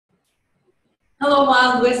Hello,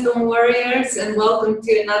 Wild Wisdom Warriors, and welcome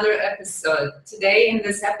to another episode. Today, in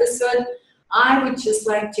this episode, I would just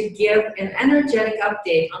like to give an energetic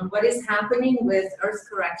update on what is happening with Earth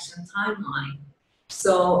correction timeline.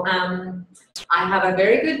 So, I have a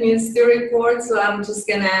very good news to report, so I'm just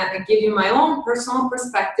gonna give you my own personal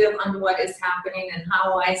perspective on what is happening and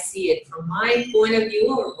how I see it from my point of view,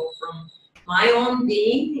 or from my own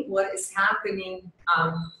being, what is happening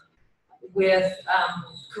with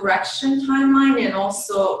correction timeline, and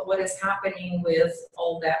also what is happening with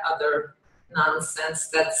all that other nonsense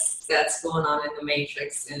that's going on in the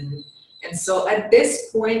matrix. And so at this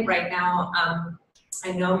point right now,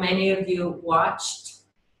 I know many of you watched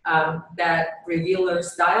that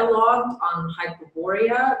Revealer's dialogue on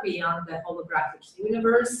Hyperborea, Beyond the Holographic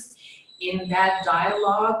Universe. In that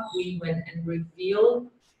dialogue, we went and revealed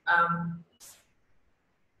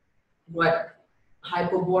what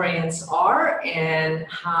Hyperboreans are and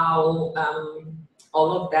how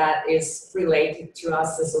all of that is related to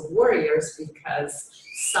us as warriors, because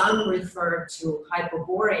some refer to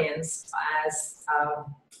Hyperboreans as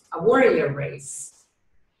a warrior race.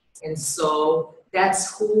 And so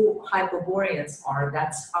that's who Hyperboreans are.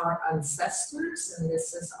 That's our ancestors, and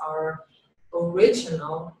this is our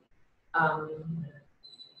original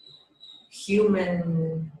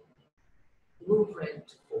human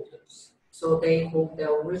blueprint holders. So they hold the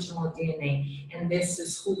original DNA, and this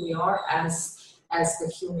is who we are as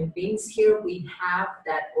the human beings here. We have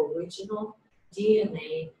that original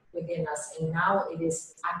DNA within us, and now it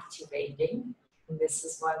is activating, and this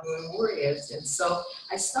is why we're warriors. And so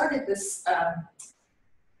I started this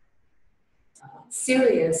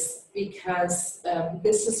series because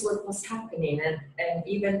this is what was happening, and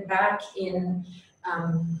even back in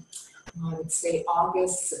I would say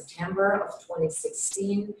August, September of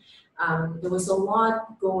 2016, there was a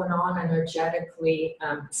lot going on energetically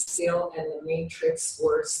still, and the matrix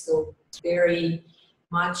were still very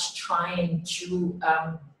much trying to,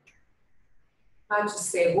 how to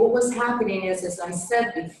say, what was happening is, as I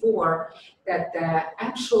said before, that the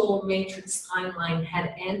actual matrix timeline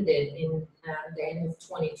had ended in the end of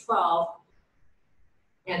 2012.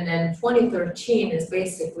 And then 2013 is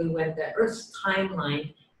basically when the Earth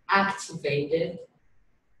timeline activated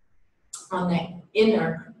on the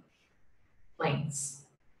inner planes.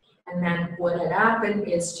 And then what had happened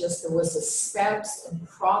is just there was a steps and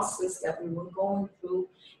process that we were going through,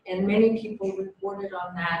 and many people reported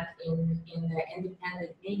on that in the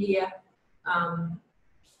independent media.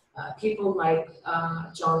 People like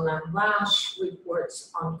John Lamlash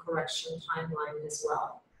reports on correction timeline as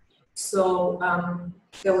well. So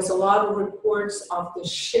there was a lot of reports of the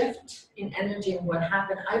shift in energy and what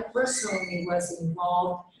happened. I personally was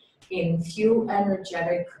involved in few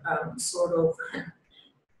energetic sort of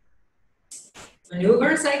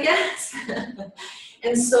maneuvers, I guess.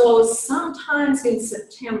 And so sometimes in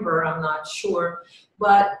September, I'm not sure,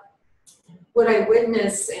 but what I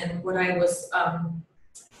witnessed and what I was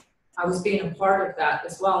being a part of that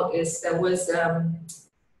as well is there was a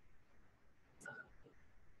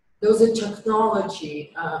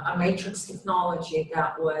technology, a matrix technology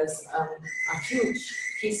that was a huge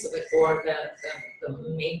piece of it, or the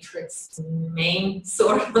matrix main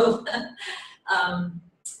sort of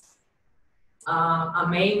a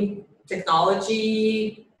main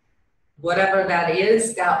technology, whatever that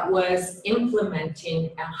is, that was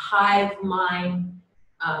implementing a hive mind,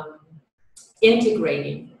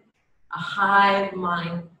 integrating a hive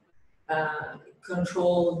mind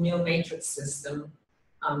controlled new matrix system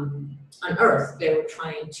on Earth. They were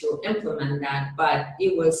trying to implement that, but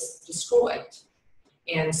it was destroyed.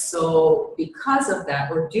 And so because of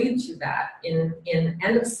that, or due to that, in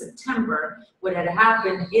end of September, what had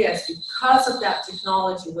happened is, because of that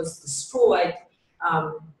technology was destroyed,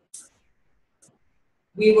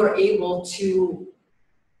 we were able to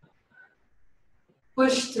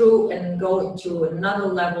push through and go into another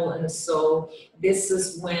level. And so this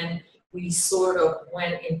is when we sort of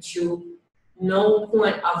went into no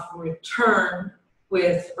point of return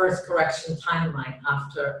with Earth correction timeline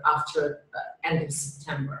after end of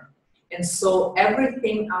September. And so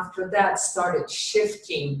everything after that started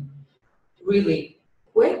shifting really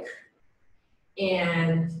quick,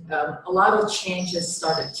 and a lot of changes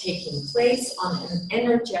started taking place on an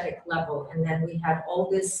energetic level. And then we had all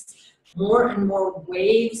this more and more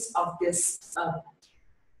waves of this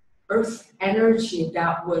Earth energy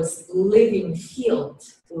that was living field,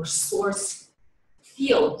 or source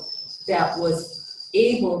field, that was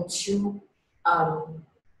able to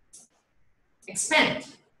expand.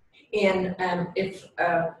 And if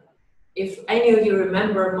any of you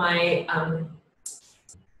remember my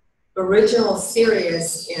original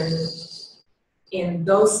series in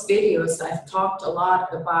those videos, I've talked a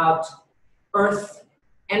lot about Earth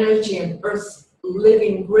energy and Earth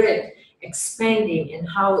living grid expanding and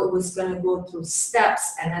how it was going to go through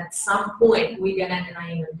steps, and at some point we're gonna, and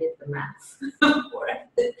I even did the math for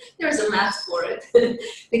it. There's a math for it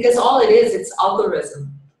because all it is, it's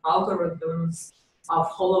algorithms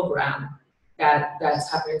of hologram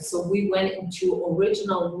that's happening. So we went into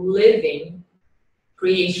original living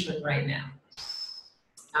creation right now.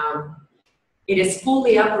 It is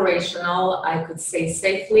fully operational, I could say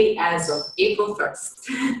safely, as of April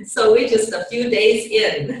 1st. So we're just a few days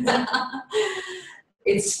in.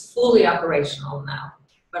 It's fully operational now,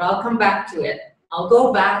 but I'll come back to it. I'll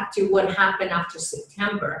go back to what happened after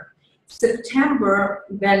September. September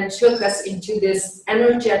then took us into this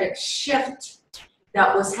energetic shift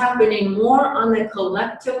that was happening more on a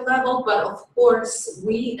collective level, but of course,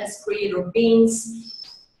 we as creator beings,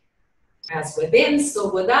 as within, so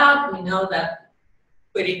without, we know that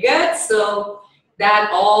pretty good. So that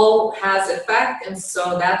all has effect, and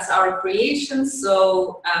so that's our creation.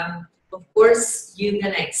 So of course, you're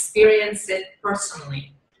gonna experience it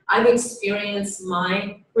personally. I've experienced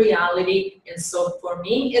my reality, and so for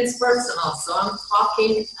me, it's personal. So I'm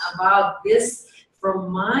talking about this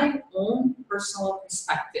from my own personal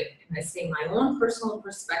perspective. And I say my own personal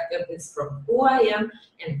perspective is from who I am,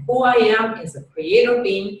 and who I am is a creator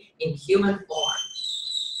being in human form.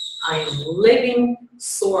 I am living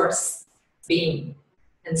source being.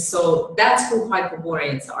 And so that's who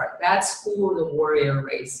Hyperboreans are. That's who the warrior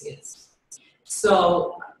race is.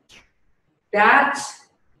 So that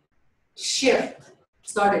shift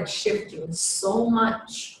started shifting so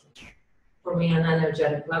much for me on an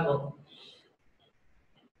energetic level.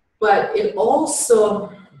 But it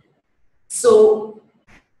also, so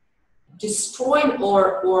destroying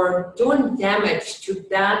or doing damage to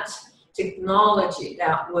that technology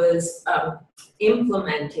that was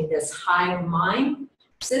implementing this Hive Mind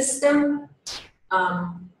system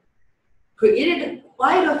created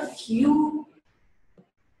quite a few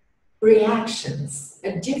reactions,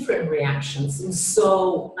 different reactions. And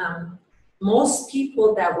so most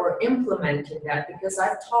people that were implementing that, because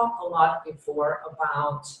I've talked a lot before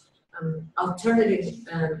about alternative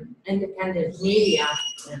independent media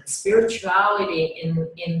and spirituality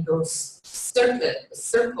in those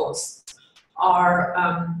circles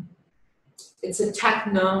are, it's a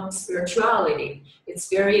techno spirituality. It's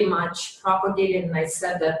very much propagated, and I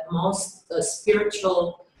said that most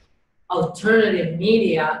spiritual alternative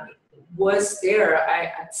media was there.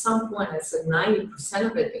 At some point, I said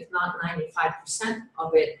 90% of it, if not 95%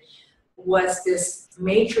 of it, was this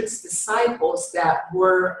matrix disciples that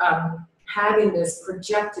were having this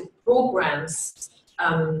projected programs,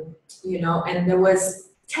 you know, and there was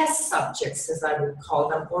test subjects, as I would call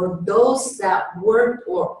them, or those that worked,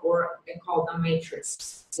 or I call them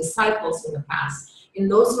matrix disciples in the past. And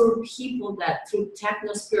those were people that through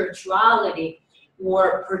techno-spirituality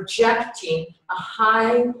were projecting a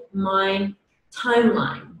Hive Mind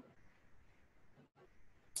timeline,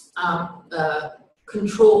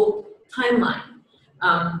 controlled timeline,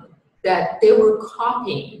 that they were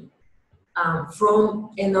copying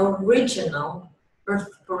from an original Earth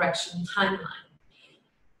correction timeline,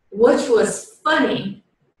 which was funny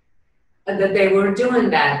that they were doing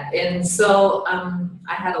that. And so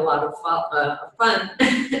I had a lot of fun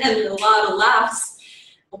and a lot of laughs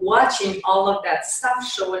watching all of that stuff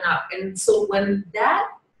showing up. And so when that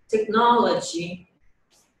technology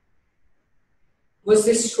was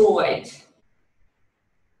destroyed,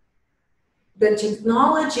 the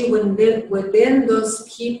technology within those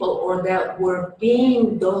people, or that were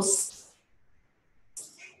being those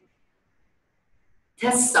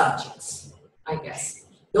test subjects, I guess,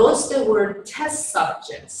 those that were test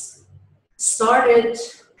subjects started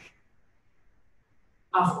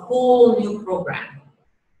a whole new program.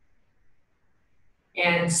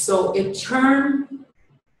 And so it turned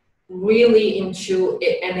really into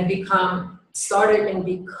it, and it started, and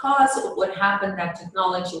because of what happened, that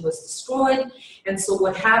technology was destroyed. And so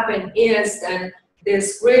what happened is then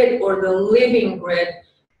this grid, or the living grid,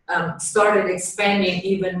 started expanding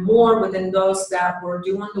even more within those that were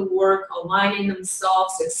doing the work, aligning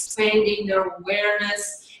themselves, expanding their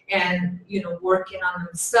awareness, and, you know, working on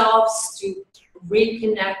themselves to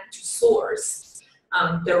reconnect to source,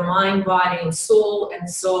 their mind, body, and soul. And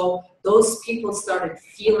so those people started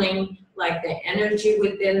feeling like the energy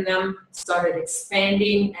within them started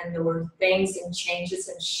expanding, and there were things and changes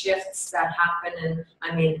and shifts that happened. And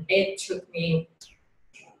I mean, it took me,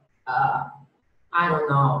 I don't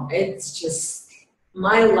know, it's just,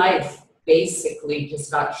 my life basically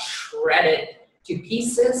just got shredded to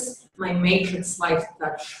pieces. my matrix life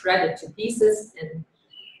got shredded to pieces, and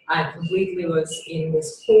I completely was in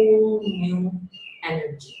this whole new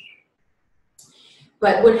energy.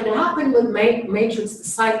 But what had happened with matrix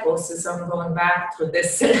disciples is I'm going back through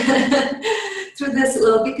this, through this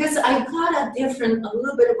little, because I got a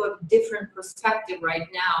little bit of a different perspective right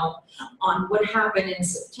now on what happened in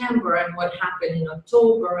September and what happened in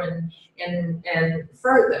October and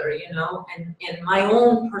further, you know, and my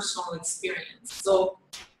own personal experience. So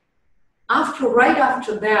right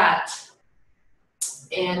after that,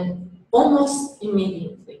 and almost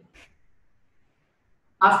immediately,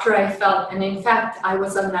 after I felt, and in fact, I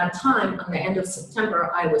was on that time, on the end of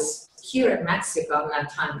September, I was here in Mexico on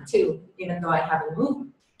that time too, even though I haven't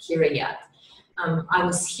moved here yet. I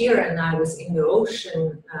was here and I was in the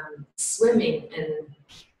ocean swimming,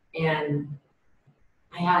 and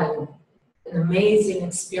I had an amazing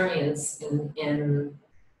experience, and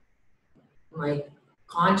my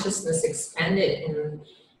consciousness expanded,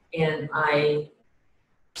 and I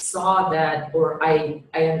saw that, or I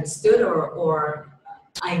understood, or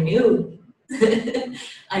I knew,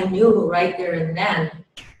 I knew right there and then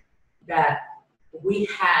that we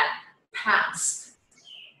had passed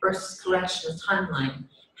Earth's correction timeline,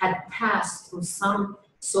 had passed through some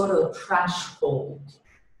sort of threshold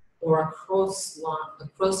or a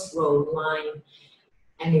crossroad line,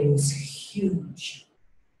 and it was huge.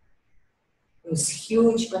 It was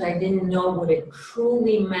huge, but I didn't know what it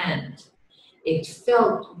truly meant. It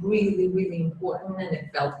felt really, really important, and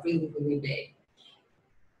it felt really, really big.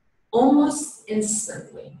 Almost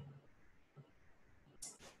instantly,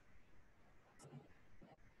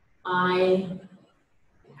 I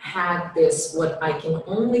had this, what I can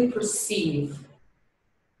only perceive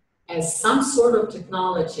as some sort of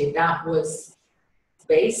technology that was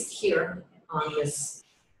based here on this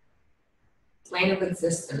plane of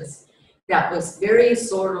existence, that was very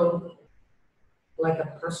sort of like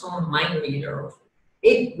a personal mind reader.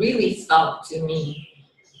 It really felt to me.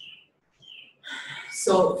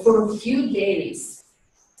 So for a few days,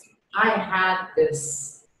 I had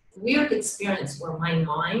this weird experience where my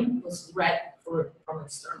mind was read from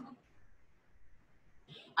external.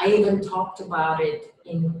 I even talked about it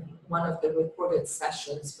in one of the recorded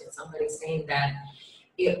sessions with somebody saying that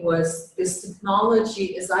it was this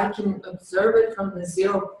technology, as I can observe it from the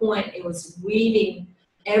 0 point, it was reading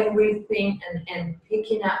everything and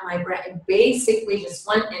picking at my brain. It basically just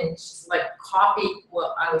went and just like copied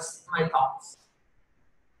my thoughts.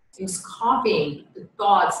 It was copying the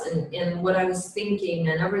thoughts and what I was thinking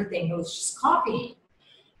and everything. It was just copying.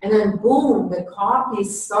 And then boom, the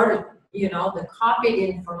copies started, you know, the copied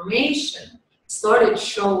information started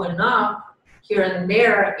showing up here and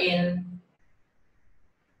there in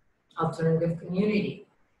alternative community,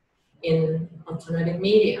 in alternative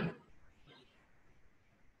media.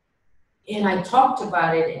 And I talked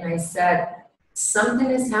about it, and I said, something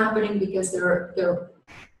is happening because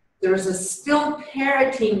there's a still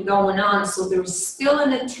parroting going on, so there's still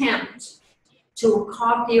an attempt to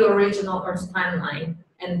copy original Earth timeline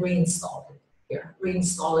and reinstall it here,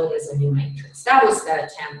 reinstall it as a new matrix. That was the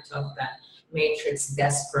attempt of that matrix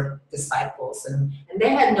desperate disciples, and they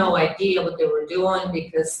had no idea what they were doing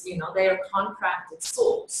because, you know, they are contracted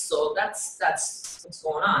souls. So that's what's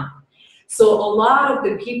going on. So a lot of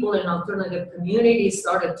the people in alternative communities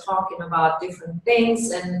started talking about different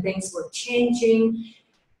things, and things were changing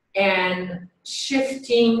and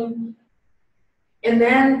shifting. And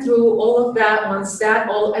then through all of that,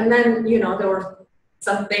 and then, you know, there were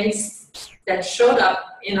some things that showed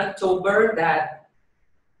up in October that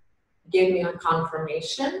gave me a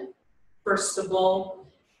confirmation. First of all,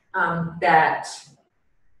 that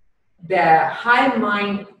the Hive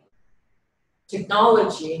Mind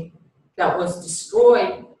technology that was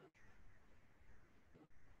destroyed,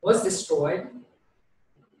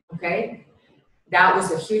 okay? That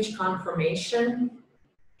was a huge confirmation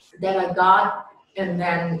that I got. And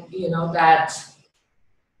then, you know, that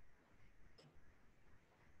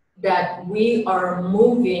we are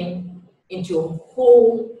moving into a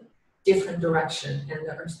whole different direction, and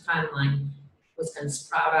the Earth timeline was going to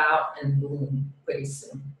sprout out and boom pretty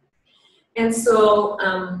soon. And so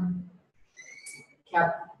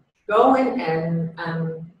kept going,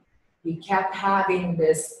 and we kept having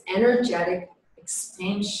this energetic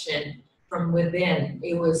expansion from within.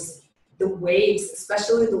 It was the waves,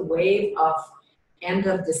 especially the wave of end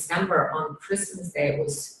of December on Christmas Day,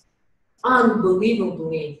 was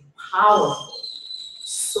unbelievably powerful,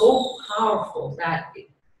 so powerful that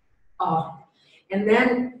and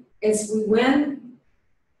then as we went,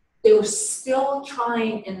 they were still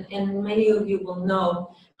trying, and many of you will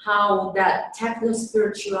know how that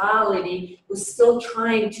techno-spirituality was still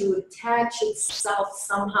trying to attach itself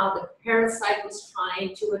somehow. The parasite was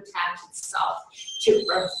trying to attach itself to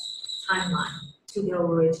Earth's timeline, to the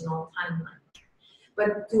original timeline.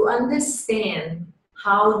 But to understand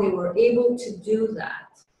how they were able to do that,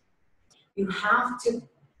 you have to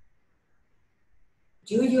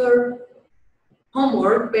do your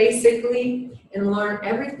homework, basically, and learn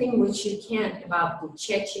everything which you can about the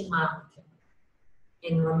Chechi Mountain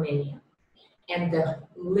in Romania and the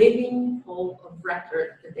living hole of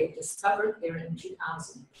record that they discovered there in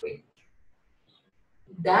 2003.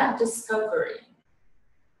 That discovery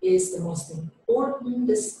is the most important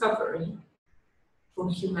discovery for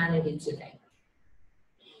humanity today.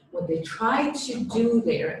 What they tried to do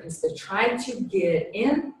there is they tried to get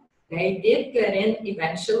in. They did get in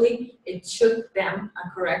eventually. It took them a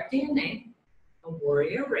correct DNA, a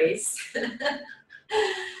warrior race,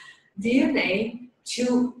 DNA,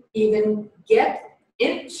 to even get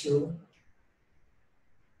into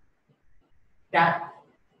that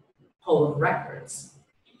hole of records.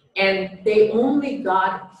 And they only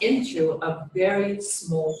got into a very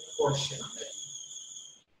small portion of it.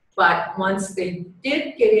 But once they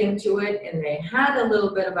did get into it and they had a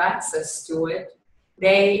little bit of access to it,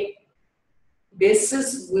 this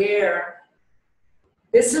is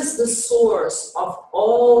the source of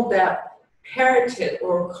all that parroted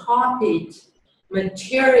or copied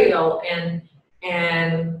material and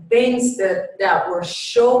things that were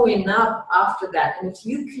showing up after that. And if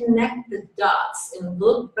you connect the dots and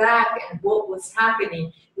look back at what was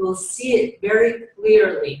happening, you'll see it very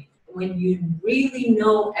clearly. When you really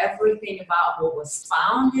know everything about what was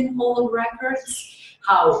found in Hall of Records,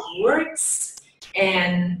 how it works,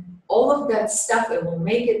 and all of that stuff, it will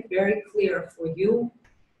make it very clear for you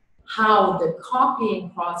how the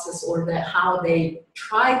copying process, or how they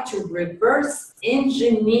try to reverse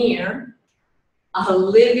engineer a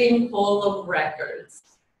living Hall of Records.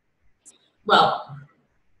 Well,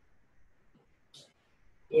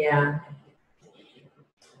 yeah.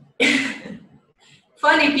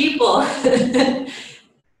 Funny people.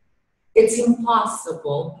 It's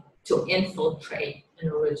impossible to infiltrate an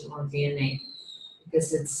original DNA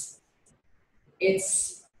because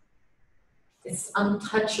it's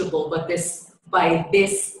untouchable, but by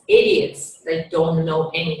these idiots that don't know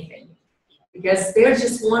anything, because they're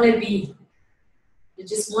just wannabe. They're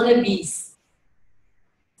just wannabes.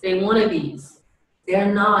 They wannabes.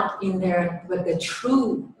 They're not in there, but the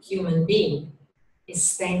true human being is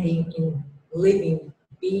standing in living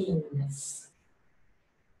beingness.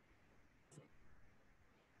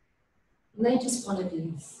 And they just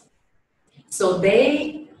wannabes. So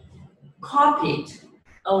they copied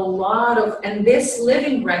a lot of, and this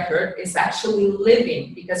living record is actually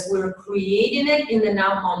living because we're creating it in the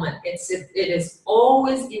now moment. It is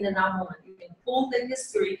always in the now moment. You can pull the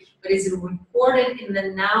history, but it's recorded in the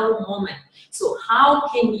now moment. So how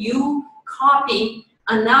can you copy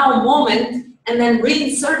a now moment and then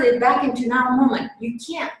reinsert it back into now moment? You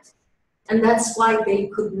can't. And that's why they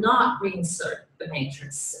could not reinsert the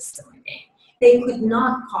matrix system again. They could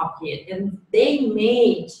not copy it. And they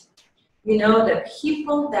made, you know, the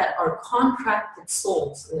people that are contracted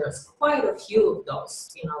souls, and there's quite a few of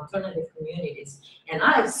those in alternative communities. And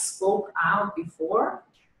I've spoke out before,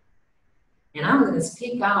 and I'm going to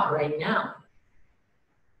speak out right now.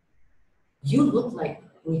 You look like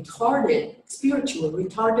retarded, spiritually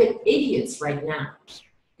retarded idiots right now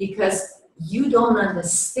because you don't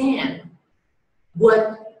understand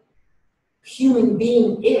what human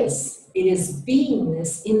being is. It is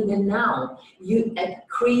beingness in the now. A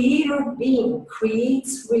creator being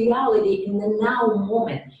creates reality in the now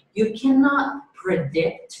moment. You cannot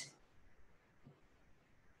predict.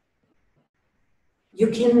 You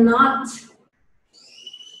cannot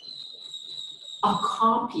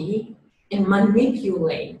copy and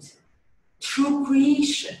manipulate true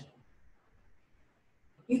creation.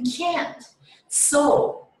 You can't.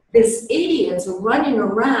 So these idiots are running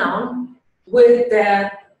around with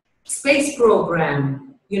the space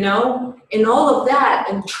program, you know, and all of that,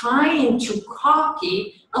 and trying to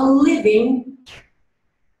copy a living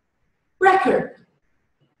record.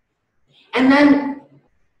 And then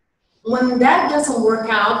when that doesn't work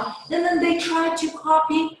out, then they try to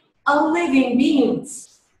copy a living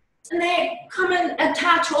beings. And they come and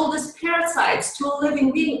attach all these parasites to a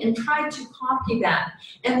living being and try to copy that.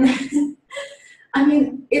 And then, I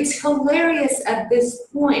mean, it's hilarious at this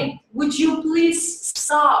point. Would you please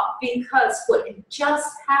stop? Because what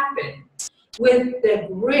just happened with the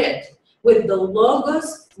grid, with the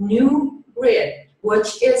Logos new grid,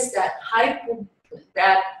 which is that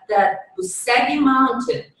Busegi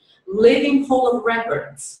Mountain, living whole of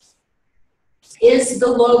records is the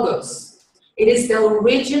logos. It is the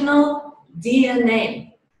original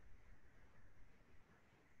DNA.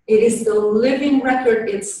 It is the living record.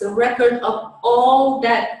 It's the record of all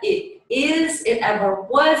that it is, it ever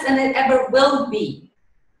was, and it ever will be.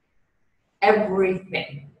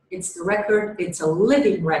 Everything. It's the record. It's a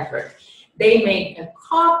living record. They make a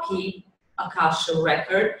copy Akasha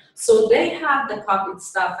record, so they have the copied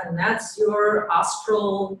stuff, and that's your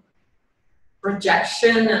astral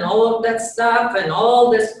projection and all of that stuff, and all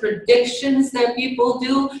these predictions that people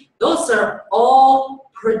do. Those are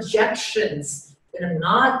all projections. They're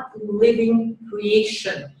not living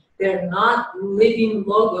creation. They're not living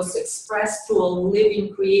logos expressed to a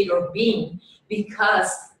living creator being,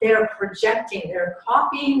 because they're projecting, they're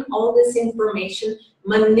copying all this information,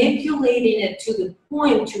 manipulating it to the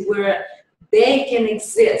point to where they can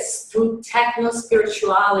exist through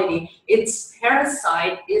techno-spirituality. Its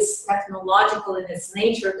parasite is technological in its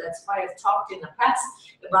nature. That's why I've talked in the past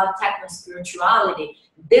about techno-spirituality.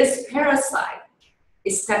 This parasite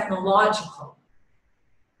is technological.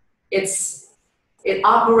 It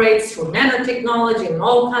operates through nanotechnology and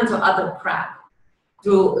all kinds of other crap.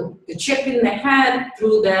 Through the chip in the head,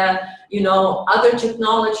 through the, other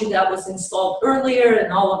technology that was installed earlier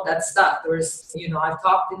and all of that stuff. There's, I've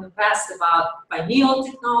talked in the past about pineal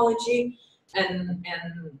technology, and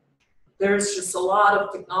there's just a lot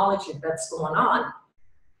of technology that's going on.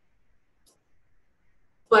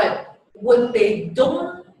 But what they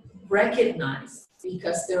don't recognize,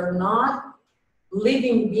 because they're not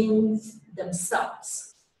living beings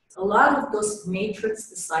themselves, a lot of those matrix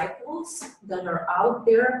disciples that are out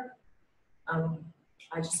there,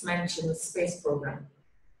 I just mentioned the space program.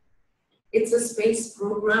 It's a space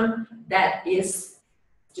program that is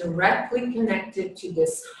directly connected to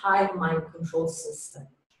this hive mind control system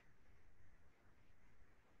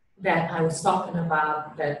that I was talking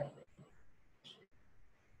about, that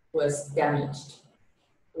was damaged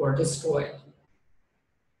or destroyed.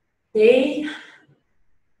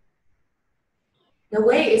 The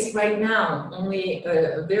way is right now, only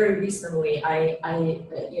very recently,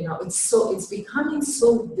 it's becoming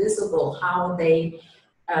so visible how they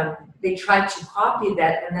try to copy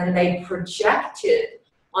that, and then they project it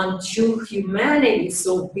onto humanity.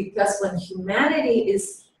 So because when humanity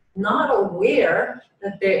is not aware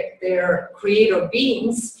that they're creator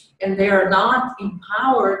beings, and they're not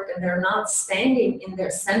empowered, and they're not standing in their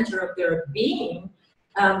center of their being,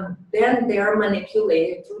 then they're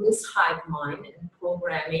manipulated through this hive mind and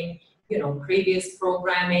programming, previous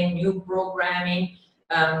programming, new programming,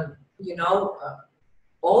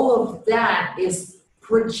 all of that is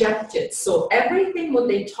projected. So everything what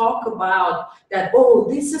they talk about, that, oh,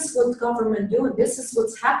 this is what government doing, this is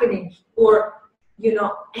what's happening, or,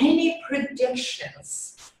 any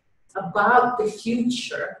predictions about the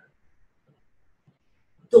future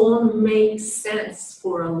don't make sense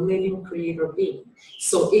for a living creator being.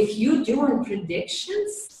 So if you're doing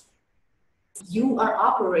predictions, you are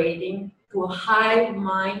operating to a hive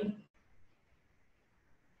mind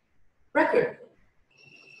record.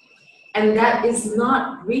 And that is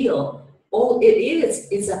not real. All it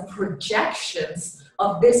is a projections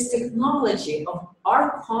of this technology, of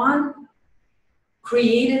Archon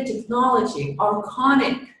created technology,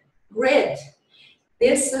 Archonic grid.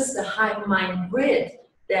 This is the hive mind grid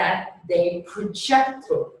that they project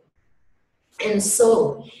through. And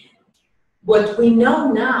so what we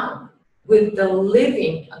know now, with the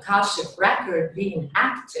living Akashic record being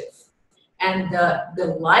active, and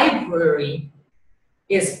the library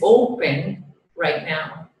is open right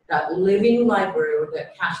now, that living library, or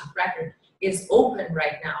the Akashic record, is open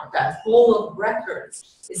right now. That whole of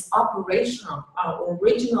records is operational. Our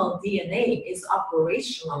original DNA is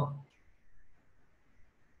operational.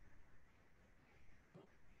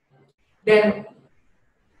 Then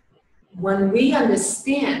when we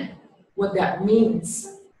understand what that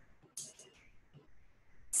means,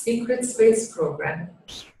 secret space program,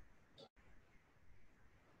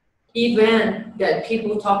 even that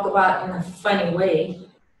people talk about in a funny way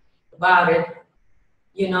about it,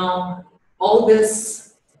 all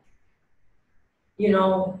this,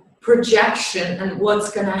 projection and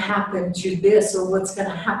what's going to happen to this or what's going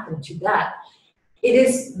to happen to that.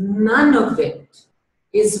 None of it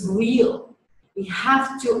is real. We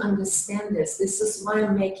have to understand this. This is why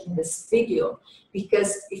I'm making this video,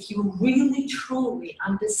 because if you really truly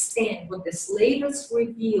understand what this latest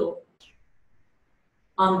reveal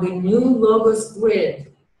on the new Logos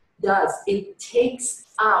grid does, it takes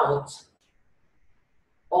out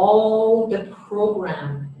all the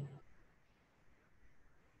program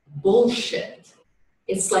bullshit.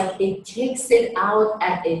 It's like it takes it out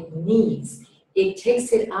at its knees. It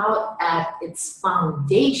takes it out at its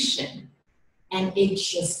foundation, and it's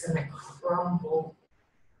just gonna crumble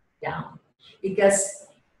down. Because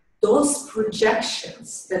those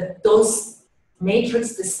projections that those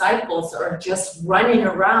matrix disciples are just running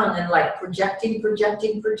around and like projecting,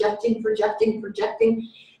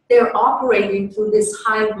 they're operating through this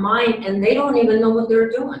hive mind, and they don't even know what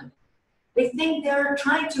they're doing. They think they're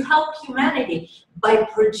trying to help humanity by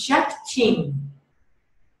projecting.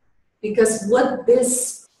 Because what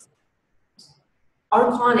this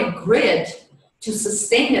archonic grid, to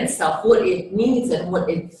sustain itself, what it needs and what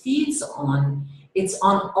it feeds on, it's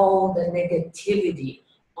on all the negativity,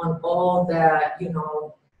 on all the, you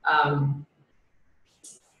know,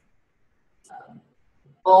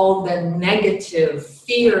 all the negative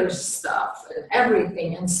fear stuff and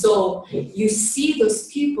everything. And so you see those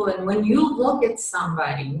people, and when you look at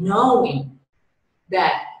somebody knowing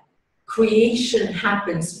that creation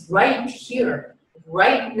happens right here,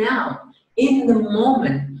 right now, in the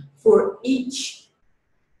moment, for each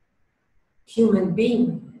human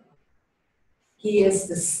being, he is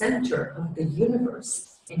the center of the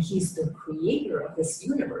universe, and he's the creator of this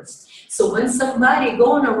universe. So when somebody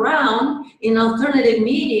going around in alternative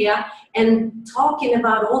media and talking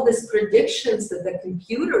about all these predictions that the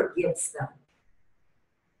computer gives them,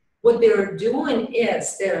 what they're doing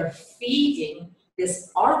is they're feeding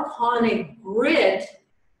this archonic grid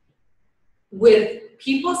with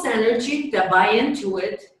people's energy that buy into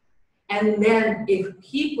it. And then if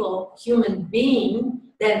people, human being,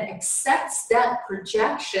 then accepts that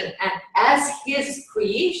projection and as his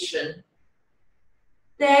creation,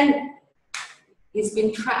 then he's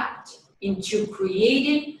been trapped into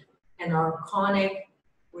creating an archonic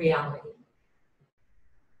reality.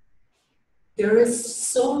 There is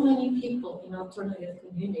so many people in alternative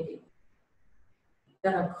community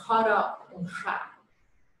that are caught up and trapped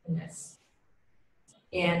in this.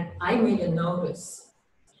 And I made a notice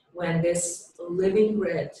when this living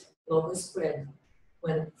grid, locus grid,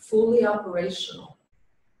 went fully operational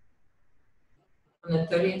on the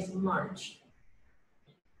 30th of March,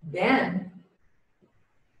 then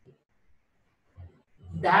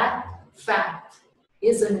that fact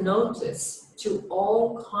is a notice to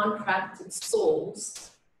all contracted souls.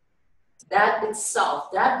 That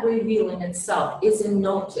itself, that revealing itself is a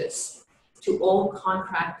notice to all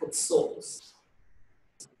contracted souls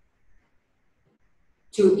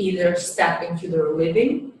to either step into their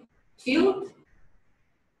living field,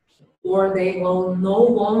 or they will no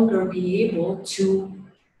longer be able to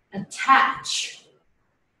attach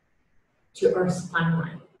to Earth's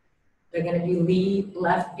timeline. They're going to be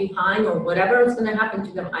left behind, or whatever is going to happen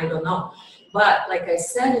to them, I don't know. But like I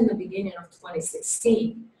said in the beginning of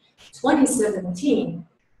 2016, 2017,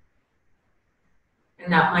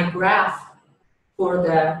 and that my graph for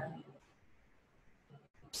the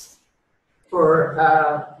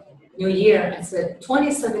New Year, I said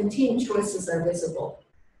 2017 choices are visible.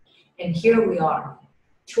 And here we are.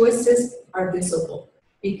 Choices are visible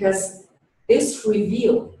because this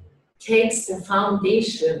reveal takes the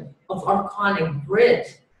foundation of archonic grid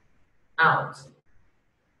out.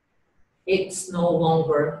 It's no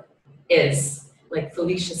longer is. Like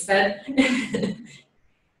Felicia said,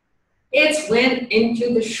 it's went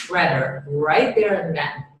into the shredder right there and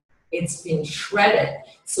then. It's been shredded.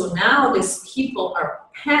 So now these people are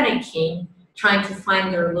panicking, trying to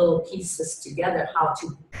find their little pieces together, how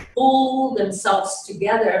to pull themselves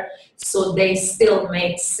together so they still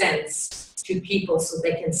make sense to people, so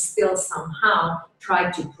they can still somehow try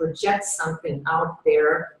to project something out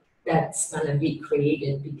there that's going to be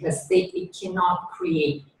created, because it cannot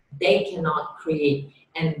create. They cannot create.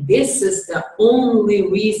 And this is the only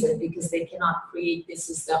reason, because they cannot create, this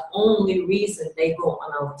is the only reason they go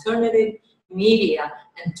on alternative media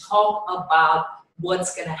and talk about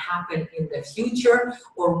what's going to happen in the future,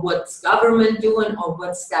 or what's government doing, or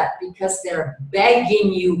what's that, because they're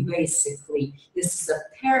begging you, basically. This is a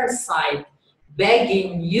parasite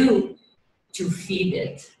begging you to feed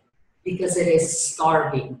it, because it is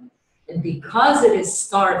starving. And because it is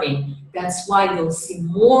starving, that's why you'll see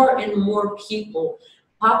more and more people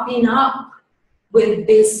popping up with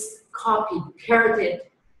this copied, parroted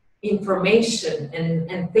information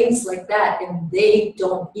and things like that, and they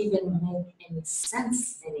don't even make any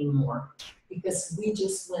sense anymore, because we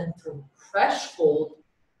just went through threshold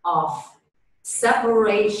of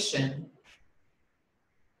separation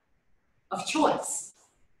of choice.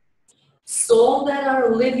 Soul that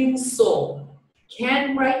are living soul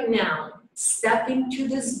can right now step into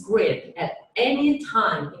this grid at any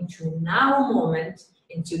time, into now moment,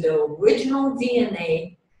 into the original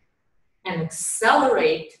DNA, and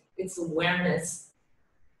accelerate its awareness.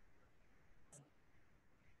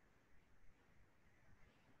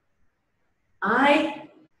 I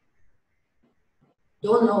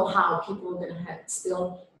don't know how people are going to have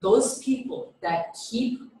still, those people that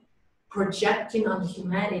keep projecting on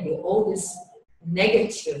humanity all this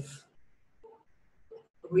negative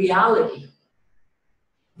reality.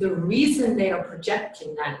 The reason they are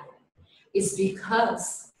projecting that is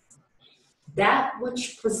because that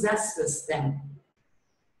which possesses them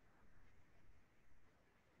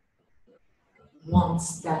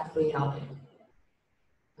wants that reality.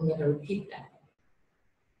 I'm going to repeat that.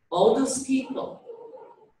 All those people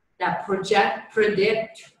that project,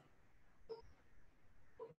 predict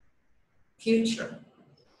future,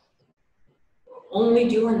 only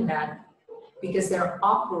doing that because they're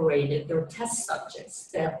operated, they're test subjects,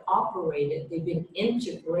 they're operated, they've been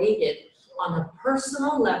integrated on a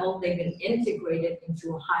personal level, they've been integrated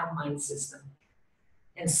into a hive mind system.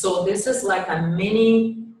 And so this is like a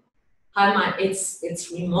mini hive mind,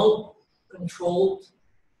 it's remote controlled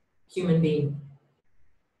human being.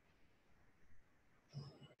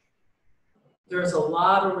 There's a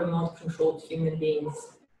lot of remote controlled human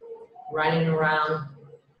beings running around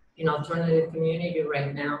in alternative community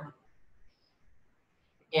right now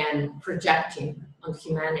and projecting on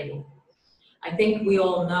humanity. I think we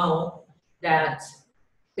all know that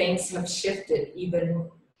things have shifted, even,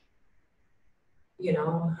 you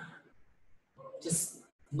know, just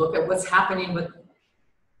look at what's happening with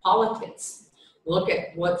politics. Look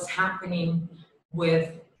at what's happening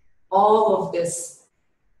with all of this,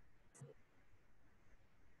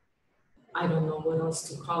 I don't know what else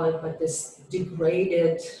to call it, but this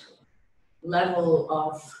degraded level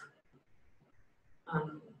of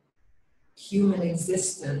human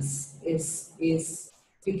existence is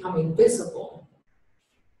becoming visible.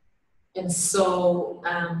 And so,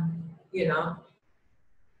 you know,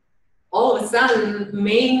 all of a sudden,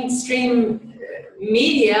 mainstream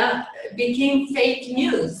media became fake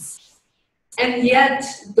news. And yet,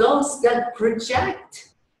 those that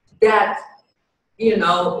project that, you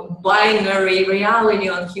know, binary reality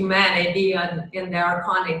on humanity in the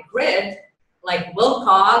archonic grid, like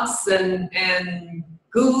Wilcox and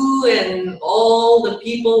Gu and all the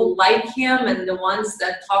people like him and the ones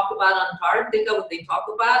that talk about Antarctica, what they talk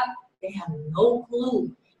about, they have no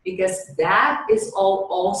clue, because that is all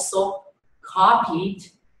also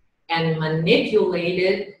copied and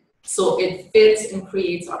manipulated so it fits and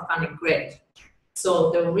creates archonic grid.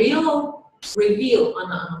 So the real reveal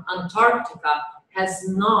on Antarctica has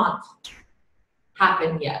not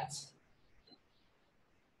happened yet.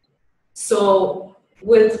 So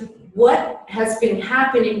with what has been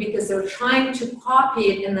happening, because they're trying to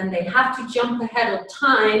copy it and then they have to jump ahead of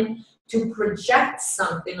time to project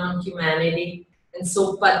something on humanity. And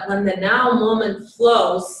so, but when the now moment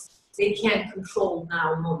flows, they can't control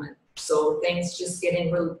now moment. So things just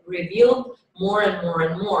getting revealed more and more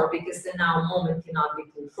and more, because the now moment cannot be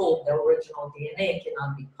controlled. The original DNA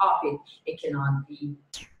cannot be copied. It cannot be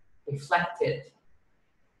reflected.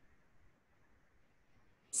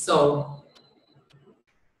 So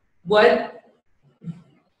what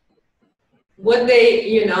they,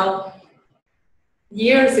 you know,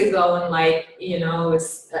 years ago, and like, you know,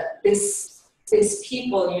 is this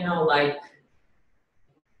people, you know, like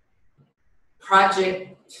Project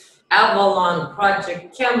Avalon,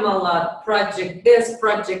 Project Camelot, Project this,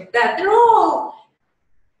 Project that, they're all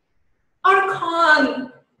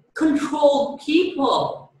Archon controlled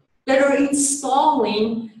people that are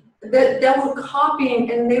installing, that were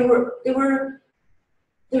copying, and they're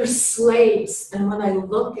slaves. And when I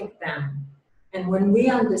look at them, and when we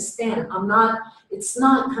understand, it's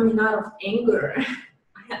not coming out of anger.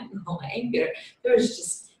 I have no anger. There's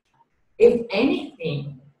just, if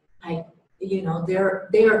anything, like, you know,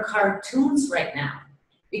 they are cartoons right now,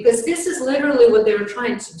 because this is literally what they were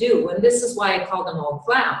trying to do. And this is why I call them all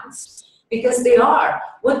clowns, because they are.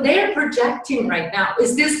 What they're projecting right now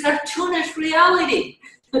is this cartoonish reality.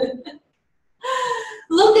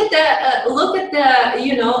 Look at the,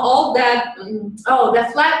 you know, all that, oh, the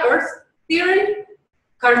flat earth theory,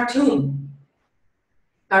 cartoon,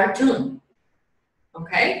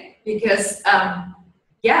 okay? Because,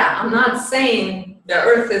 yeah, I'm not saying the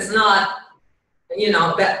earth is not, you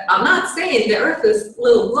know, that I'm not saying the earth is a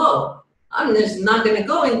little low. I'm just not going to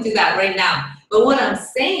go into that right now. But what I'm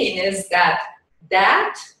saying is that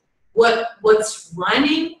what's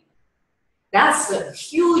running, that's a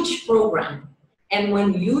huge program. And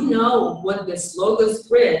when you know what this Logos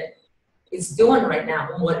grid is doing right now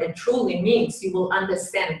and what it truly means, you will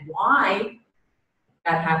understand why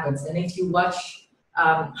that happens. And if you watch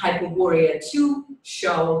Hyperborea 2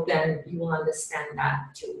 show, then you will understand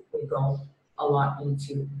that too. We go a lot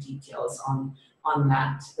into details on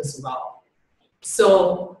that as well.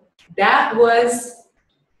 So that was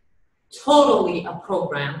totally a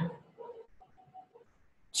program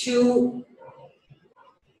to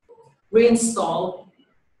reinstall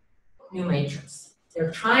new matrix.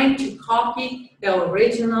 They're trying to copy the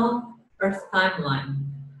original Earth timeline.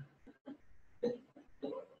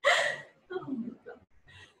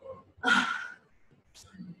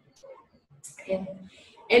 Okay.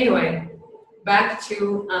 Anyway, back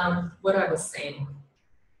to what I was saying.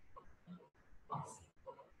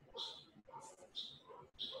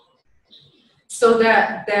 So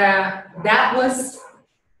that was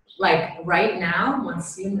like right now,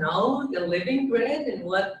 once you know the living grid and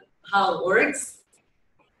how it works,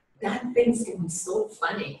 that thing's gonna be so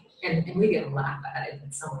funny. And we're gonna laugh at it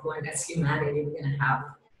at some point as humanity. We're gonna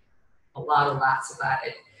have a lot of laughs about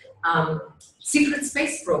it. Secret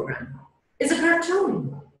Space Program is a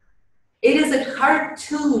cartoon. It is a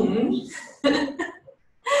cartoon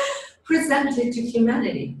presented to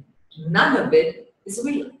humanity. None of it is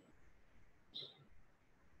real.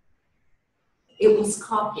 It was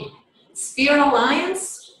copied. Sphere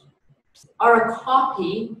Alliance are a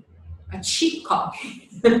copy, a cheap copy,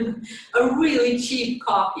 a really cheap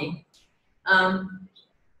copy of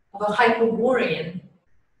a Hyperborean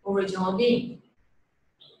original being.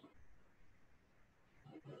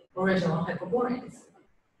 Original Hyperboreans.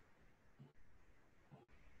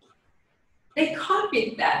 They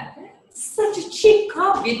copied that. Such a cheap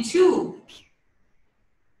copy too.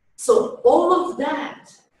 So all of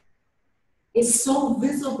that is so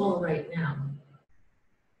visible right now.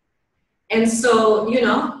 And so, you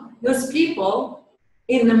know, those people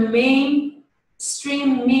in the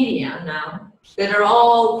mainstream media now that are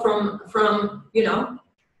all from you know,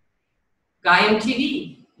 Gaiam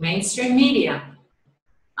TV, mainstream media.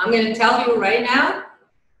 I'm going to tell you right now,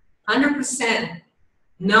 100%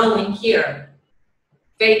 no in here.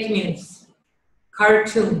 Fake news,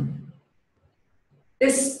 cartoon.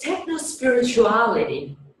 This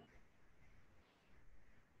techno-spirituality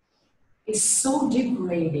is so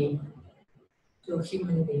degrading to a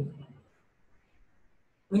human being.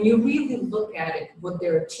 When you really look at it, what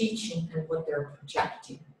they're teaching and what they're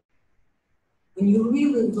projecting, when you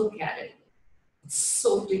really look at it, it's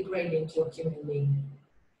so degrading to a human being.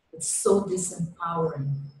 It's so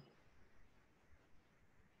disempowering.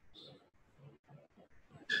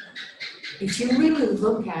 If you really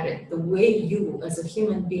look at it, the way you, as a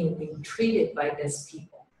human being, being treated by these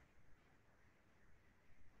people,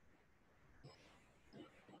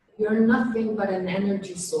 you're nothing but an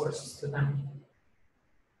energy source to them.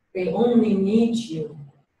 They only need you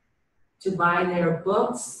to buy their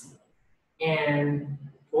books and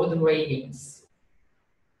for the ratings.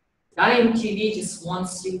 Gaiam TV just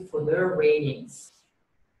wants you for their ratings.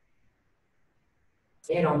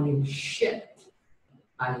 They don't give a shit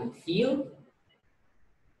how you feel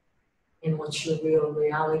and what your real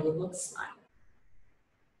reality looks like.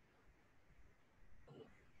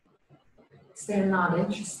 Because they're not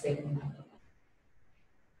interested in that.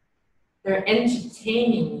 They're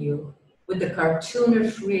entertaining you with the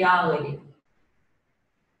cartoonish reality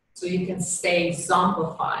so you can stay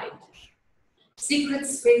zombified. Secret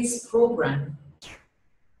Space Program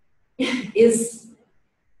is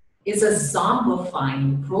a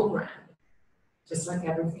zombifying program, just like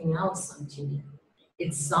everything else on TV. It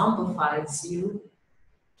zombifies you,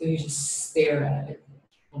 so you just stare at it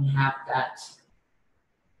and have that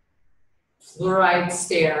fluoride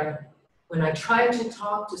stare. When I try to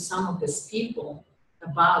talk to some of these people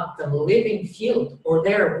about the living field or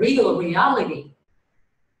their real reality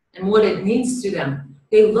and what it means to them,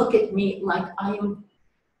 they look at me like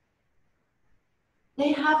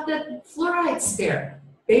they have that fluoride stare.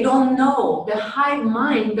 They don't know. The hive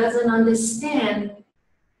mind doesn't understand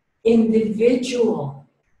individual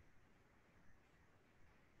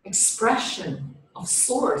expression of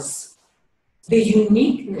source, the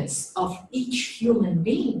uniqueness of each human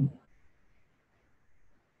being,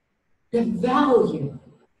 the value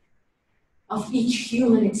of each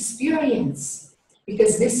human experience,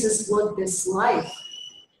 because this is what this life,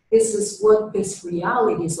 this is what this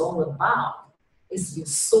reality is all about, is your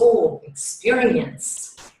soul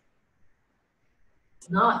experience. It's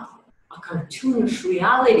not a cartoonish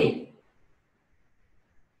reality.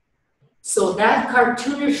 So that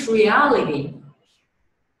cartoonish reality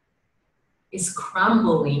is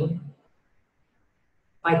crumbling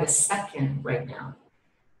by the second right now.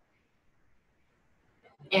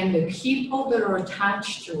 And the people that are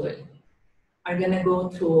attached to it are going to go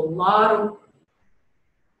through a lot of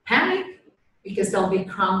panic, a because they'll be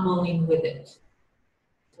crumbling with it.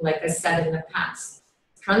 Like I said in the past,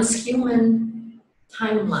 transhuman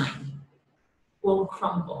timeline will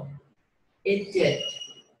crumble. It did.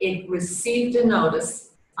 It received a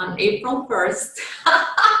notice on April 1st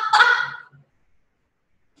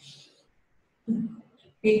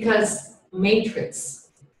because Matrix,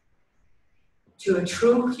 to a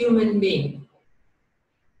true human being,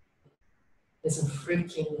 is a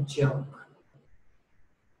freaking joke.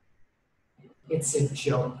 It's a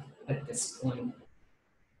joke at this point.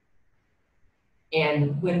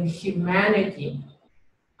 And when humanity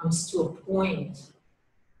comes to a point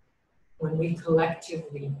when we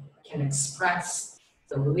collectively can express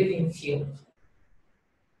the living field,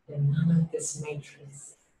 then none of this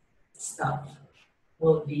matrix stuff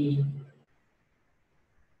will be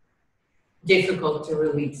difficult to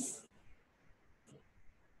release.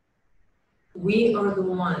 We are the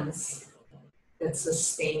ones that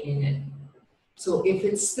sustain it. So if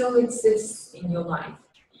it still exists in your life,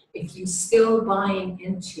 if you're still buying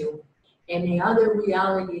into any other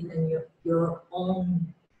reality than your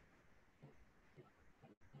own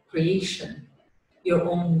creation, your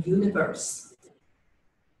own universe,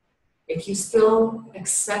 if you're still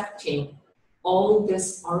accepting all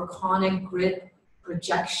this archonic grid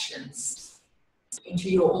projections into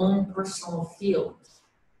your own personal field,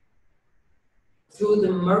 through the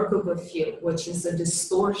Merkaba field, which is a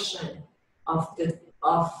distortion of the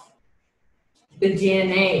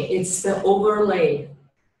DNA, it's the overlay.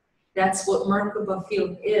 That's what Merkaba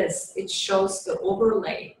field is. It shows the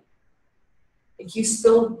overlay. If you're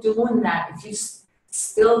still doing that, if you're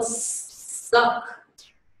still stuck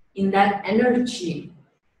in that energy,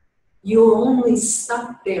 you're only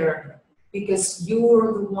stuck there because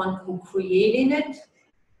you're the one who created it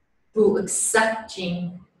through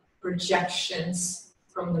accepting projections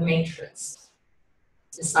from the matrix,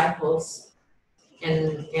 disciples,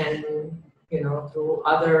 and you know, through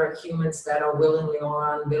other humans that are willingly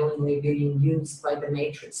or unwillingly being used by the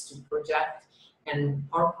matrix to project and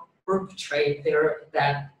perpetrate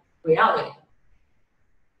that reality.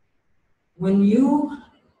 When you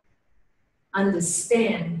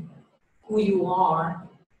understand who you are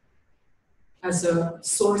as a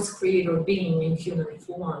source creator being in human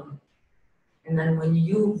form, and then when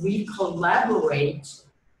you recollaborate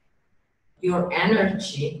your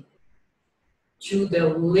energy to the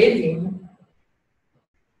living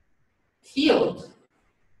field,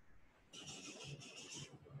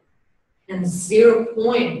 and 0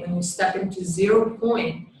 point, when you step into 0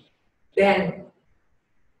 point, then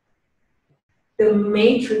the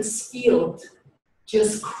matrix field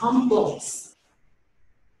just crumbles.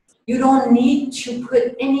 You don't need to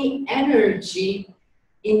put any energy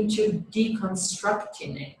into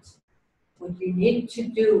deconstructing it. What you need to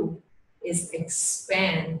do is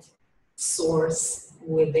expand source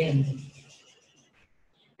within.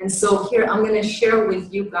 And so here I'm going to share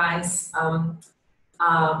with you guys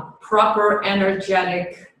proper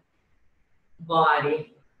energetic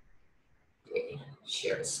body. Okay,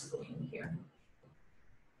 share screen here.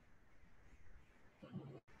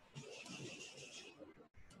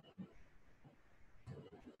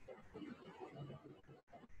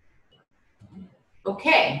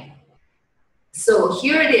 Okay, so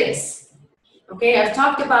here it is. Okay, I've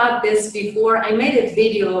talked about this before. I made a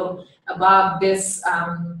video about this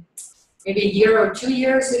maybe a year or 2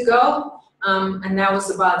 years ago, and that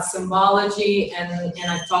was about symbology, and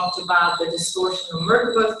I talked about the distortion of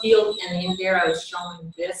Merkaba field, and in there I was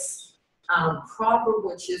showing this proper,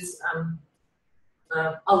 which is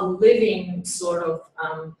a living sort of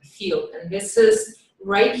field, and this is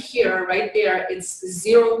right here, right there, it's the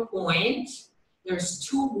 0 point. There's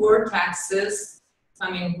 2 vortexes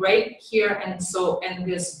coming right here, and so,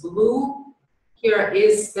 and this blue here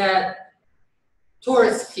is that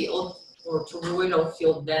torus field or toroidal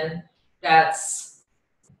field. Then that's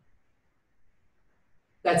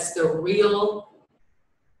the real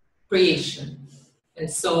creation. And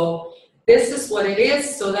so this is what it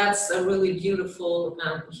is. So that's a really beautiful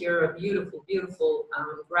here, a beautiful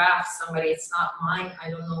graph. Somebody, it's not mine, I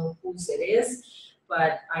don't know whose it is,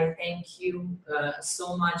 but I thank you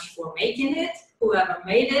so much for making it, whoever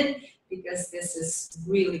made it, because this is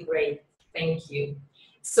really great. Thank you.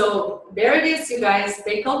 So there it is, you guys.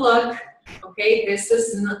 Take a look. Okay, this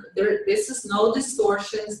is no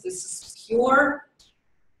distortions. This is pure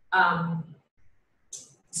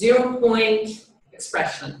 0 point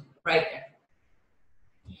expression right there.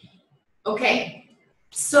 Okay,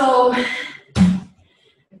 so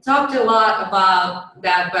talked a lot about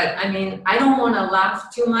that, but I mean, I don't want to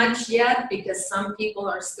laugh too much yet because some people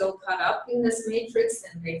are still caught up in this matrix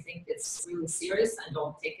and they think it's really serious. I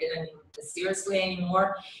don't take it seriously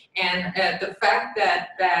anymore. And the fact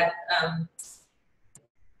that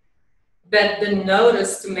the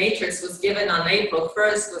notice to Matrix was given on April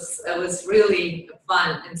 1st was really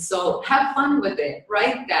fun. And so have fun with it,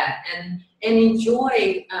 write that, and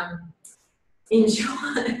enjoy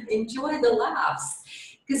the laughs.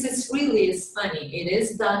 Because it really is funny. It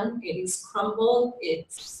is done, it is crumbled,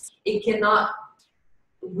 it cannot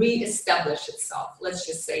re-establish itself. Let's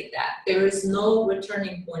just say that. There is no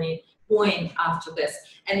returning point after this.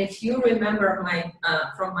 And if you remember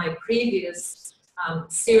from my previous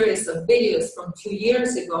series of videos from 2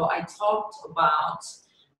 years ago, I talked about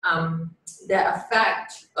the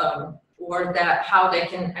effect or how they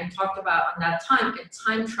can, I talked about on that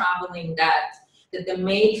time traveling that the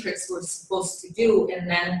Matrix was supposed to do. And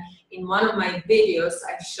then in one of my videos,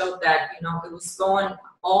 I showed that, you know, it was going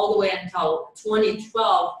all the way until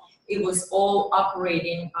 2012. It was all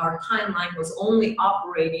operating, our timeline was only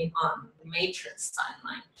operating on the Matrix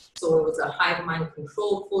timeline. So it was a Hive Mind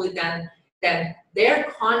controlled fully. Then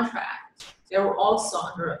their contract, they were also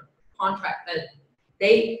under a contract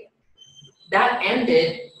that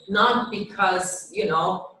ended, not because, you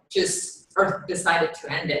know, just Earth decided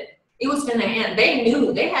to end it. It was going to end. They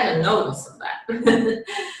knew, they had a notice of that.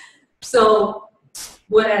 So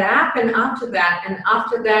what had happened after that, and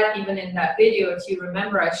after that, even in that video, if you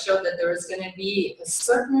remember, I showed that there is going to be a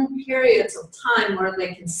certain periods of time where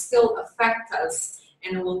they can still affect us,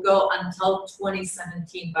 and it will go until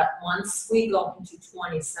 2017. But once we go into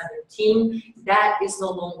 2017, that is no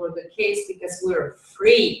longer the case because we're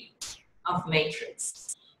free of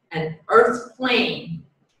Matrix. And Earth plane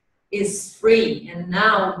is free, and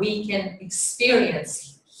now we can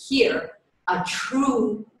experience here a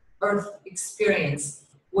true Earth experience,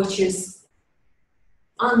 which is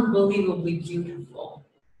unbelievably beautiful.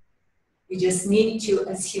 We just need to,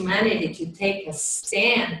 as humanity, to take a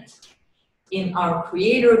stand in our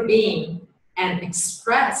creator being and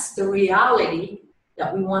express the reality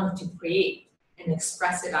that we want to create and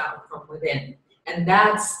express it out from within. And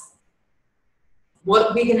that's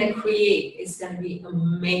what we're going to create is going to be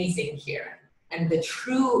amazing here. And the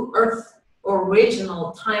true Earth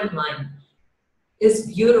original timeline is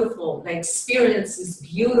beautiful. The experience is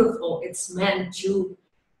beautiful. It's meant to,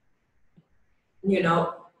 you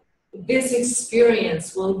know, this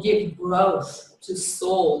experience will give growth to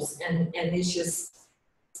souls, and it's just,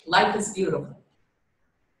 life is beautiful.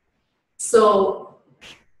 So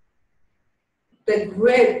the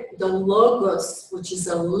grid, the logos, which is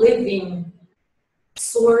a living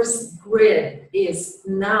source grid, is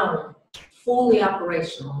now fully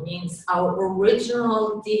operational, means our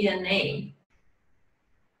original DNA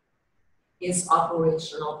is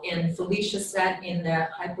operational. And Felicia said in the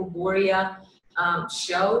Hyperborea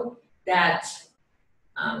show that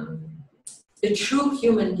the true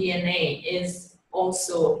human DNA is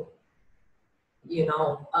also, you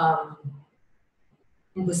know,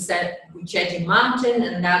 in the Seatbelts mountain,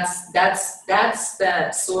 and that's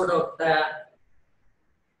the sort of the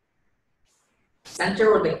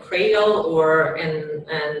center or the cradle, or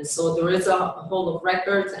and so there is a hall of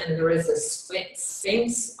records, and there is a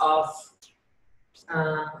sphinx of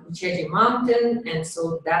Seatbelts mountain, and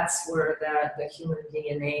so that's where the human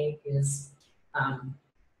DNA is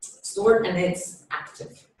stored, and it's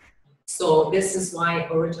active. So this is why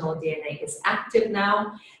original DNA is active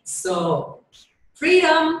now. So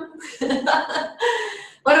freedom.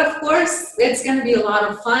 But of course, it's going to be a lot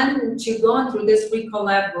of fun to go through this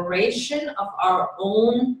recollaboration of our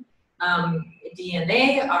own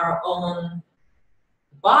DNA, our own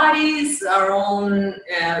bodies, our own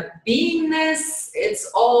beingness.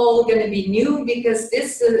 It's all going to be new because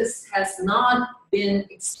this has not been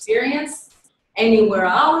experienced anywhere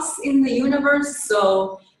else in the universe.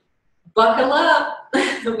 So buckle up.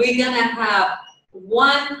 We're going to have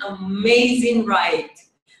one amazing ride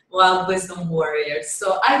while Wisdom Warriors.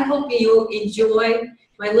 So I hope you enjoy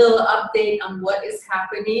my little update on what is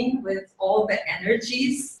happening with all the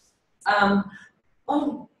energies.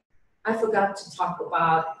 Oh, I forgot to talk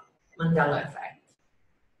about Mandela effect.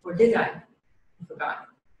 Or did I? I forgot.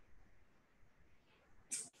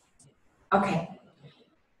 Okay.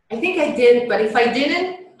 I think I did, but if I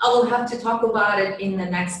didn't, I will have to talk about it in the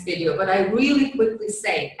next video. But I really quickly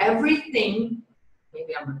say everything,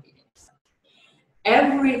 maybe I'm repeating myself,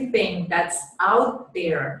 everything that's out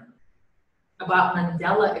there about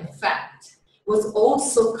Mandela effect was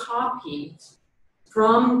also copied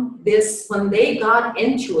from this, when they got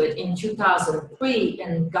into it in 2003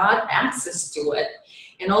 and got access to it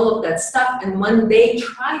and all of that stuff, and when they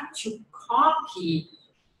tried to copy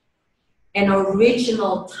an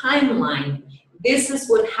original timeline, this is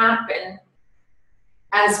what happened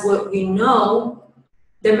as what we know,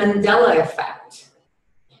 the Mandela effect.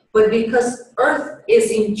 But because Earth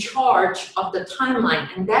is in charge of the timeline,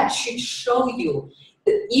 and that should show you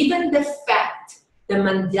that even the fact, the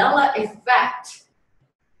Mandela effect,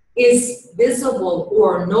 is visible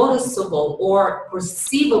or noticeable or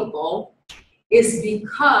perceivable is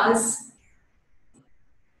because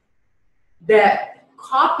the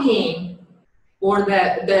copying or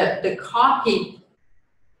the copied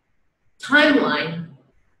timeline,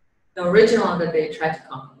 the original that they tried to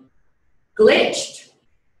copy, glitched.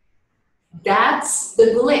 That's the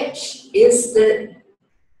glitch, is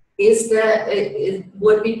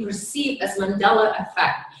what we perceive as Mandela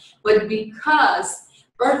effect. But because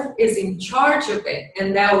Earth is in charge of it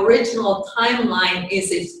and the original timeline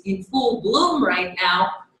is in full bloom right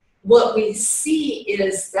now, what we see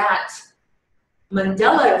is that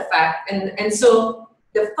Mandela effect. And so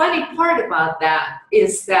the funny part about that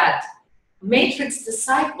is that Matrix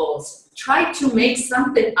disciples try to make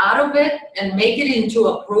something out of it and make it into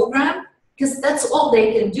a program, because that's all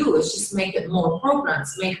they can do, is just make it more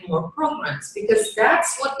programs, because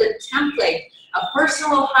that's what the template, a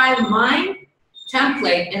personal hive mind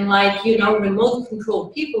template, and like, you know, remote control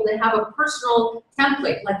people, they have a personal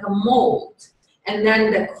template, like a mold. And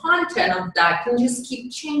then the content of that can just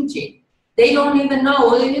keep changing. They don't even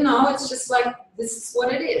know, you know, it's just like, this is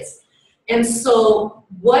what it is. And so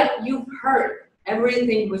what you've heard,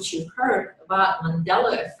 everything which you've heard about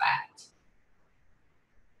Mandela effect,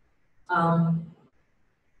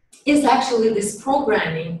 is actually this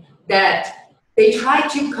programming that they try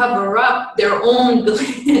to cover up their own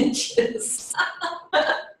glitches.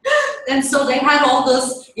 And so they had all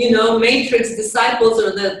those, you know, Matrix disciples,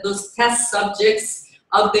 or those test subjects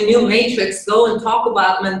of the new Matrix, go and talk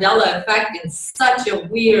about Mandela effect in such a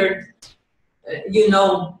weird, you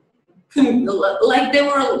know, like they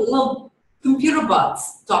were little computer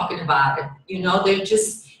bots talking about it. You know, they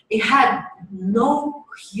just, it had no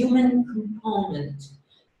human component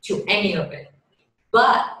to any of it.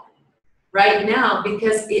 But right now,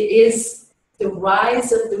 because it is the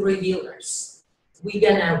rise of the revealers, we're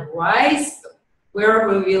gonna rise. We're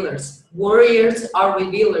revealers. Warriors are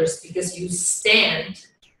revealers because you stand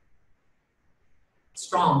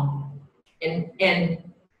strong. And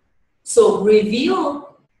so reveals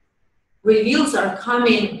are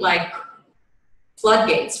coming like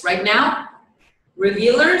floodgates. Right now,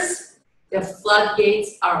 revealers, the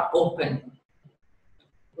floodgates are open.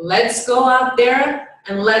 Let's go out there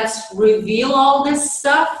and let's reveal all this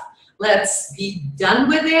stuff. Let's be done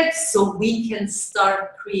with it so we can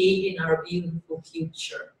start creating our beautiful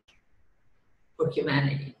future for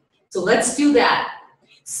humanity. So let's do that.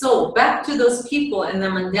 So back to those people and the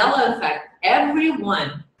Mandela effect.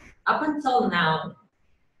 Everyone up until now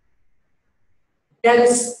that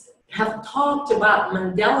have talked about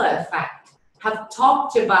Mandela effect, have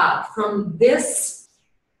talked about from this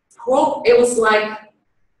it was like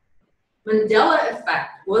Mandela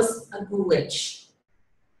effect was a glitch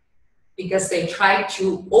because they tried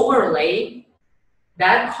to overlay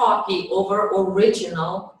that copy over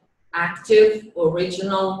original, active,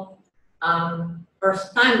 original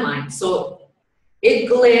Earth timeline. So it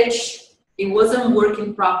glitched, it wasn't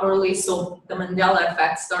working properly, so the Mandela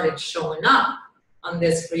effect started showing up on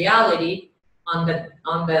this reality, on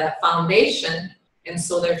the foundation, and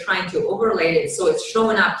so they're trying to overlay it, so it's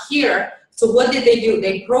showing up here. So what did they do?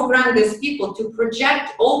 They programmed these people to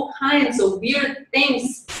project all kinds of weird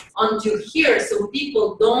things onto here so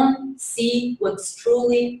people don't see what's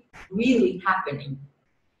truly, really happening.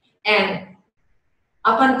 And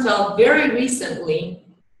up until very recently,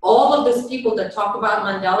 all of these people that talk about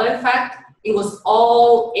Mandela effect, it was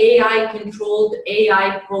all AI controlled,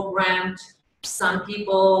 AI programmed. Some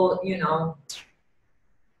people, you know,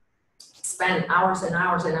 spend hours and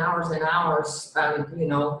hours and hours and hours, you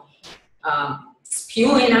know,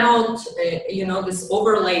 spewing out, you know, this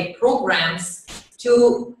overlay programs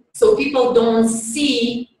so people don't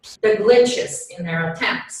see the glitches in their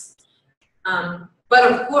attempts.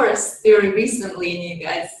 But of course, very recently, you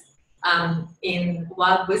guys, in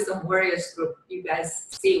Wild Wisdom Warriors group, you guys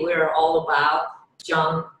see we're all about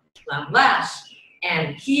John Lamlash.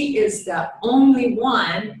 And he is the only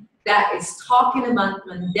one that is talking about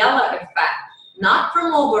Mandela effect, not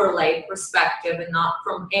from overlay perspective and not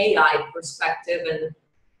from AI perspective,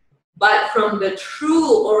 but from the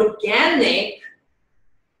true organic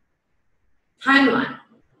timeline.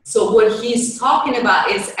 So what he's talking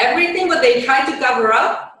about is everything what they try to cover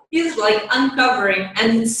up, he's like uncovering,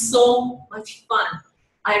 and it's so much fun.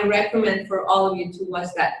 I recommend for all of you to watch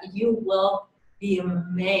that. You will be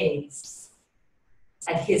amazed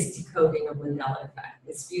at his decoding of Mandela effect.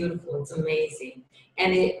 It's beautiful, it's amazing.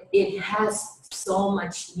 And it has so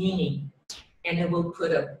much meaning, and it will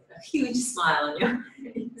put a huge smile on your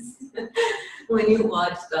face when you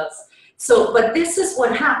watch those. So, but this is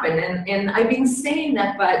what happened, and I've been saying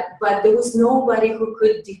that, but there was nobody who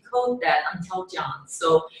could decode that until John.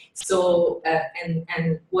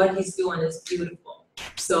 And what he's doing is beautiful.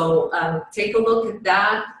 So take a look at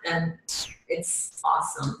that, and it's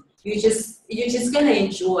awesome. You're just gonna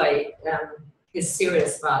enjoy his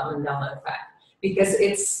series about Mandela effect, because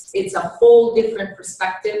it's a whole different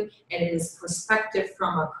perspective, and it is perspective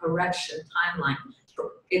from a correction timeline.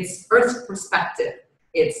 It's Earth's perspective.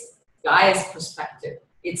 It's Gaia's perspective.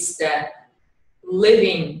 It's the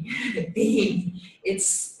living being.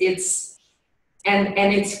 It's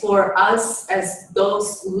for us as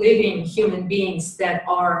those living human beings that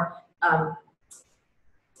are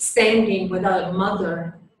standing without a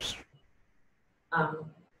mother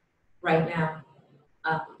right now,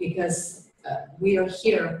 because we are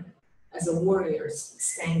here as a warriors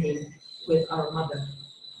standing with our mother,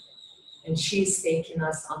 and she's taking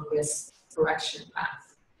us on this correction path.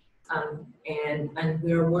 And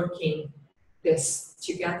we're working this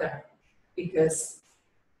together, because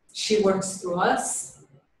she works through us,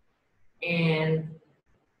 and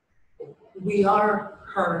we are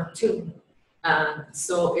her too.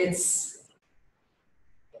 So it's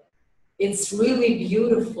really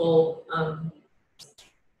beautiful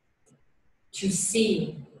to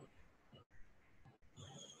see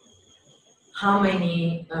how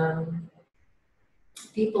many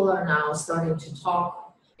people are now starting to talk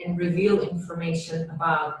and reveal information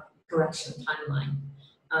about correction timeline.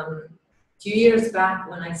 A few years back,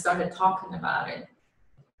 when I started talking about it,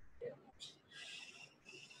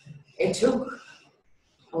 it took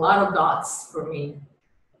a lot of guts for me.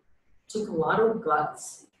 It took a lot of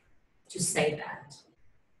guts to say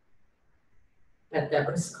that there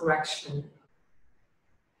was correction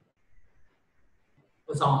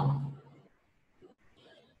was on.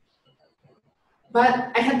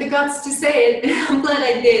 But I had the guts to say it, and I'm glad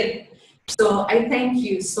I did. So I thank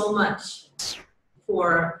you so much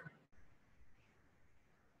for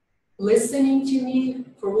listening to me,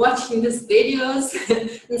 for watching these videos.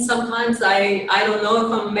 And sometimes I don't know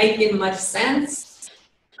if I'm making much sense.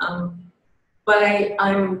 But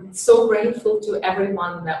I'm so grateful to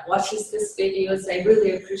everyone that watches these videos. I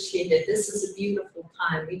really appreciate it. This is a beautiful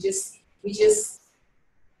time. We just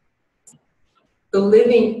the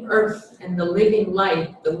living earth and the living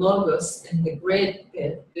light, the logos and the grid,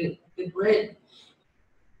 the grid,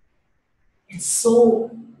 it's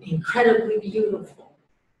so incredibly beautiful.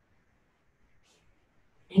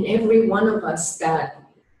 And every one of us that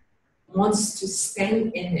wants to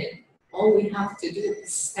stand in it, all we have to do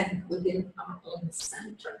is stand within our own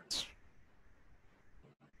center.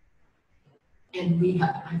 And we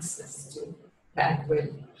have access to that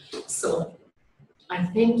grid. So I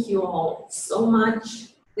thank you all so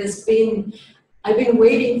much. I've been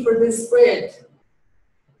waiting for this grid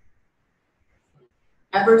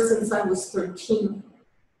ever since I was 13.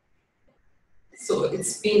 So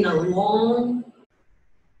it's been a long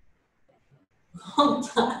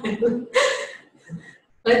time.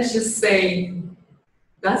 Let's just say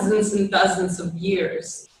dozens and dozens of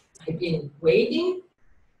years. I've been waiting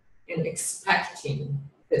and expecting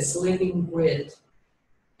this living grid.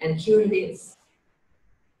 And here it is.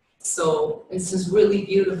 So this is really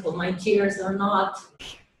beautiful. My tears are not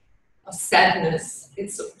of sadness,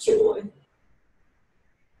 it's of joy.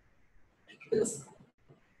 Because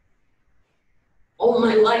all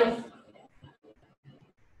my life,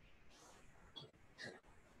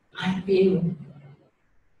 I've been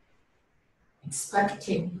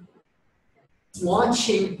expecting,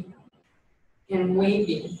 watching, and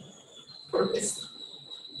waiting for this.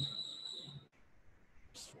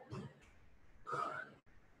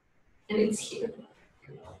 And it's here.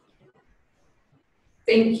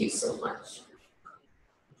 Thank you so much.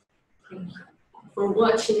 Thank you for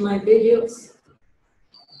watching my videos.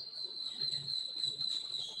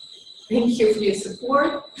 Thank you for your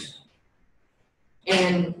support.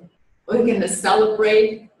 And we're going to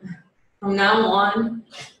celebrate from now on.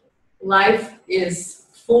 Life is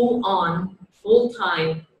full on,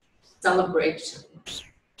 full-time celebration.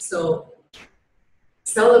 So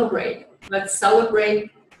celebrate. Let's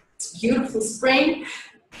celebrate. It's beautiful spring.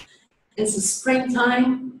 It's a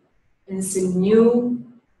springtime, and it's a new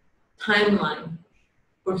timeline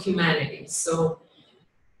for humanity. So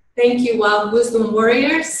Thank you, Wild Wisdom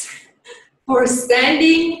Warriors, for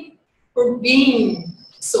standing, for being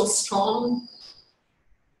so strong.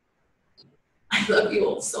 I love you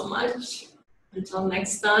all so much. Until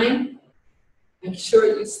next time, make sure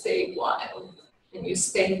you stay wild and you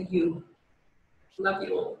stay you. Love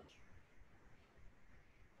you all.